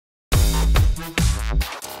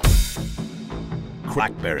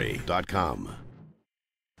CrackBerry.com.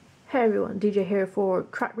 Hey everyone, DJ here for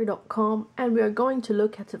CrackBerry.com, and we are going to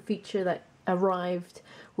look at a feature that arrived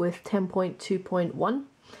with 10.2.1,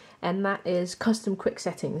 and that is custom quick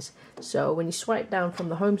settings. So when you swipe down from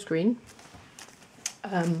the home screen,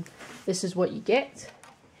 this is what you get,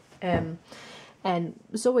 and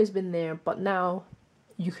it's always been there, but now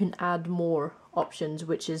you can add more options,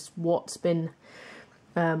 which is what's been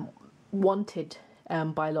wanted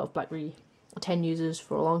by a lot of BlackBerry 10 users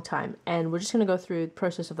for a long time, and we're just going to go through the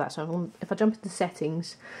process of that. So if I jump into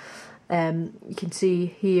settings, you can see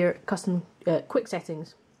here custom quick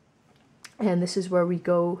settings, and this is where we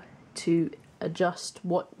go to adjust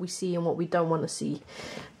what we see and what we don't want to see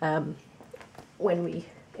when we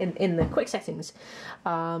in the quick settings.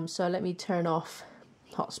 So let me turn off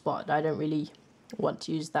hotspot. I don't really want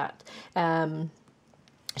to use that. So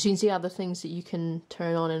you can see other things that you can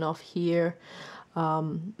turn on and off here.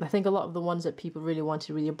 I think a lot of the ones that people really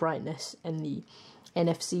wanted were the brightness and the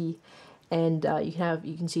NFC, and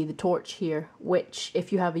you can see the torch here, which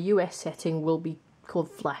if you have a US setting will be called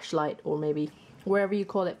flashlight, or maybe wherever you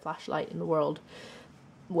call it flashlight in the world,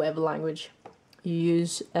 whatever language you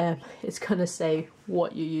use, it's gonna say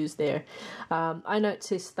what you use there. I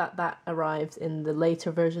noticed that arrived in the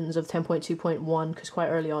later versions of 10.2.1 because quite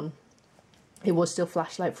early on it was still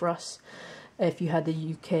flashlight for us if you had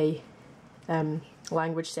the UK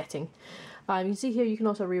language setting. You can see here you can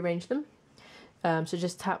also rearrange them, so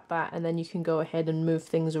just tap that and then you can go ahead and move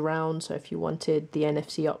things around. So if you wanted the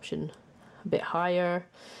NFC option a bit higher,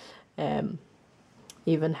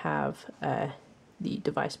 even have the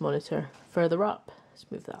device monitor further up, let's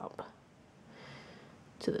move that up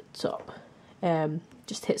to the top.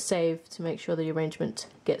 Just hit save to make sure the arrangement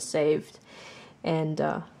gets saved,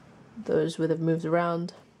 and those would have moved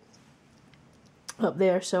around up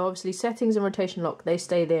there. So obviously settings and rotation lock, they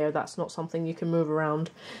stay there. That's not something you can move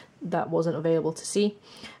around. That wasn't available to see,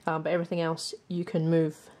 but everything else you can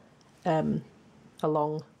move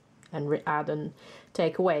along and add and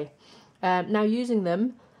take away. Now using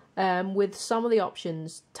them, with some of the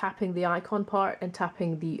options, tapping the icon part and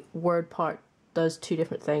tapping the word part does two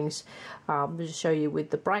different things. I'll just show you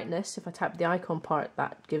with the brightness. If I tap the icon part,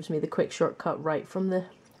 that gives me the quick shortcut right from the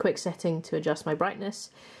quick setting to adjust my brightness,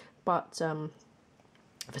 but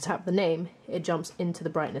if I tap the name, it jumps into the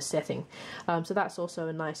brightness setting. So that's also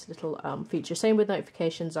a nice little feature. Same with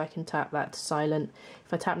notifications, I can tap that to silent.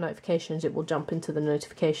 If I tap notifications, it will jump into the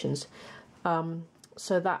notifications.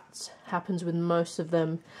 So that happens with most of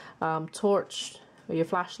them. Torch or your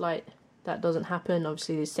flashlight, that doesn't happen.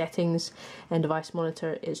 Obviously the settings and device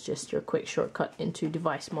monitor is just your quick shortcut into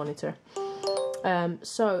device monitor.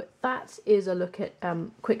 So that is a look at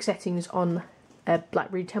quick settings on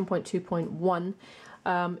BlackBerry 10.2.1.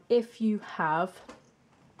 If you have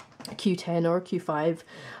a Q10 or a Q5,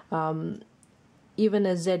 even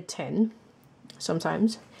a Z10,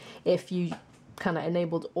 sometimes, if you kind of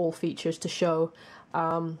enabled all features to show,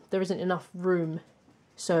 there isn't enough room.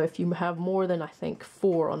 So if you have more than, I think,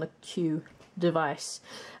 4 on a Q device,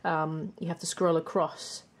 you have to scroll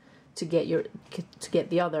across to get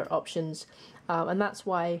the other options, and that's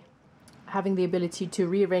why having the ability to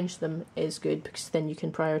rearrange them is good, because then you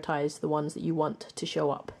can prioritize the ones that you want to show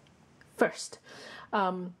up first.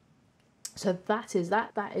 So that is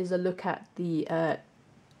a look at the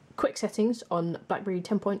quick settings on BlackBerry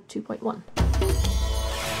 10.2.1.